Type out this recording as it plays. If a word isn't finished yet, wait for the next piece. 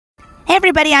Hey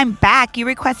everybody, I'm back. You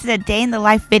requested a day in the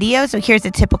life video, so here's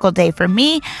a typical day for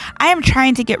me. I am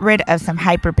trying to get rid of some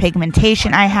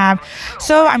hyperpigmentation I have,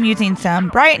 so I'm using some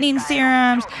brightening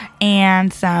serums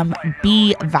and some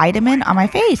B vitamin on my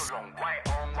face.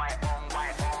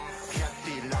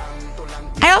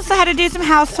 I also had to do some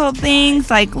household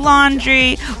things like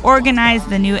laundry, organize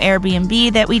the new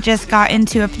Airbnb that we just got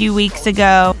into a few weeks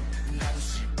ago.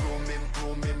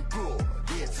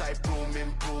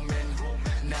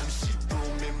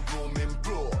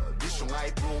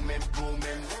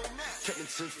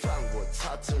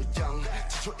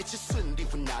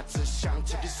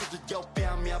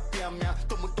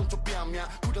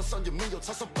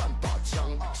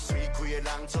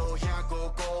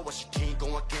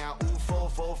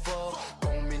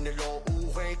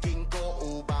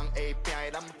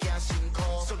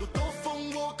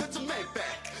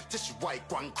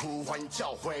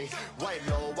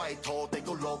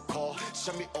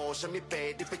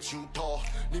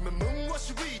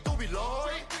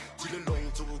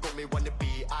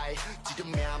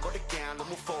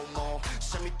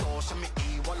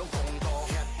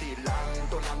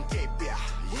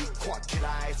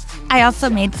 I also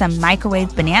made some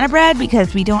microwave banana bread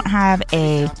because we don't have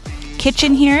a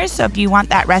kitchen here, so if you want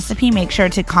that recipe, make sure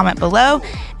to comment below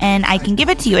and I can give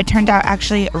it to you. It turned out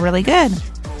actually really good.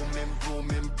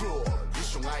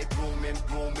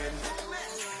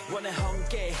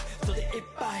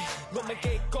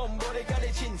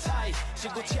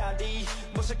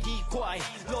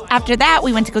 After that,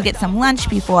 we went to go get some lunch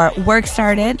before work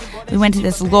started. We went to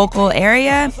this local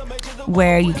area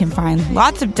where you can find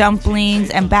lots of dumplings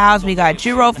and baos. We got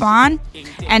jurofan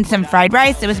and some fried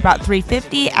rice. It was about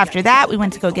 $3.50. After that, we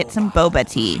went to go get some boba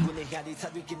tea.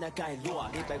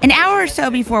 An hour or so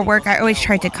before work, I always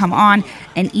try to come on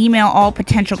and email all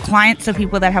potential clients, so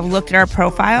people that have looked at our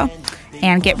profile,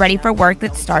 and get ready for work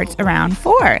that starts around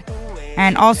 4.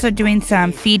 And also doing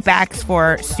some feedbacks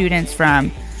for students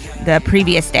from the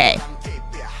previous day.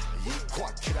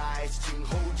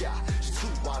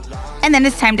 And then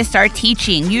it's time to start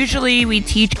teaching. Usually we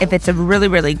teach, if it's a really,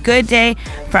 really good day,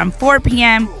 from 4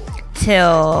 p.m.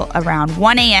 till around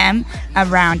 1 a.m.,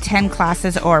 around 10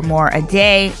 classes or more a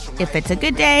day. If it's a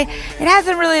good day, it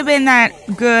hasn't really been that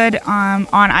good on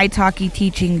italki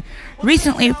teaching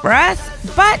recently for us,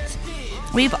 but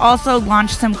we've also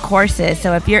launched some courses.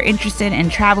 So if you're interested in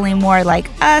traveling more like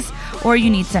us, or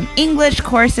you need some English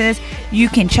courses, you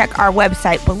can check our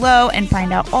website below and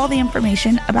find out all the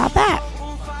information about that.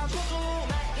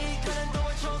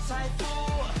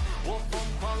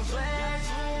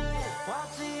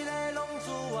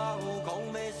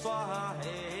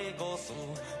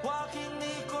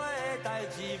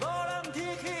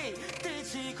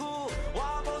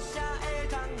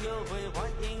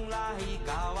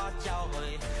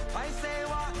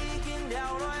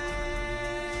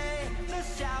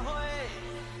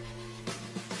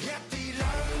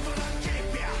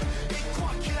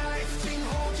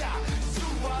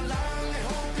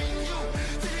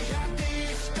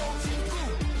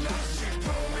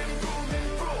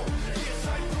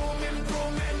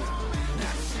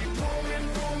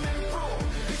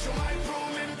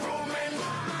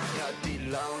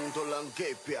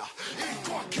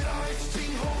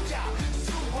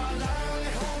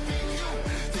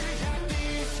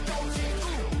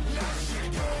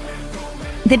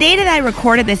 The day that I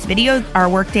recorded this video, our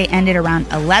workday ended around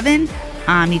 11.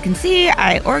 You can see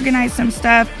I organized some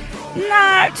stuff.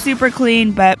 Not super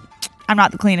clean, but I'm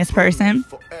not the cleanest person.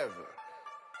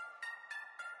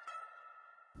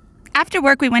 After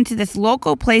work, we went to this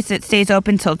local place that stays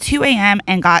open till 2 a.m.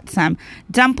 and got some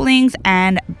dumplings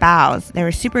and baos. They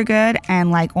were super good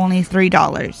and like only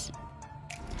 $3.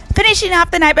 Finishing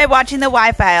off the night by watching the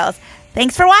Y-Files.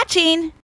 Thanks for watching.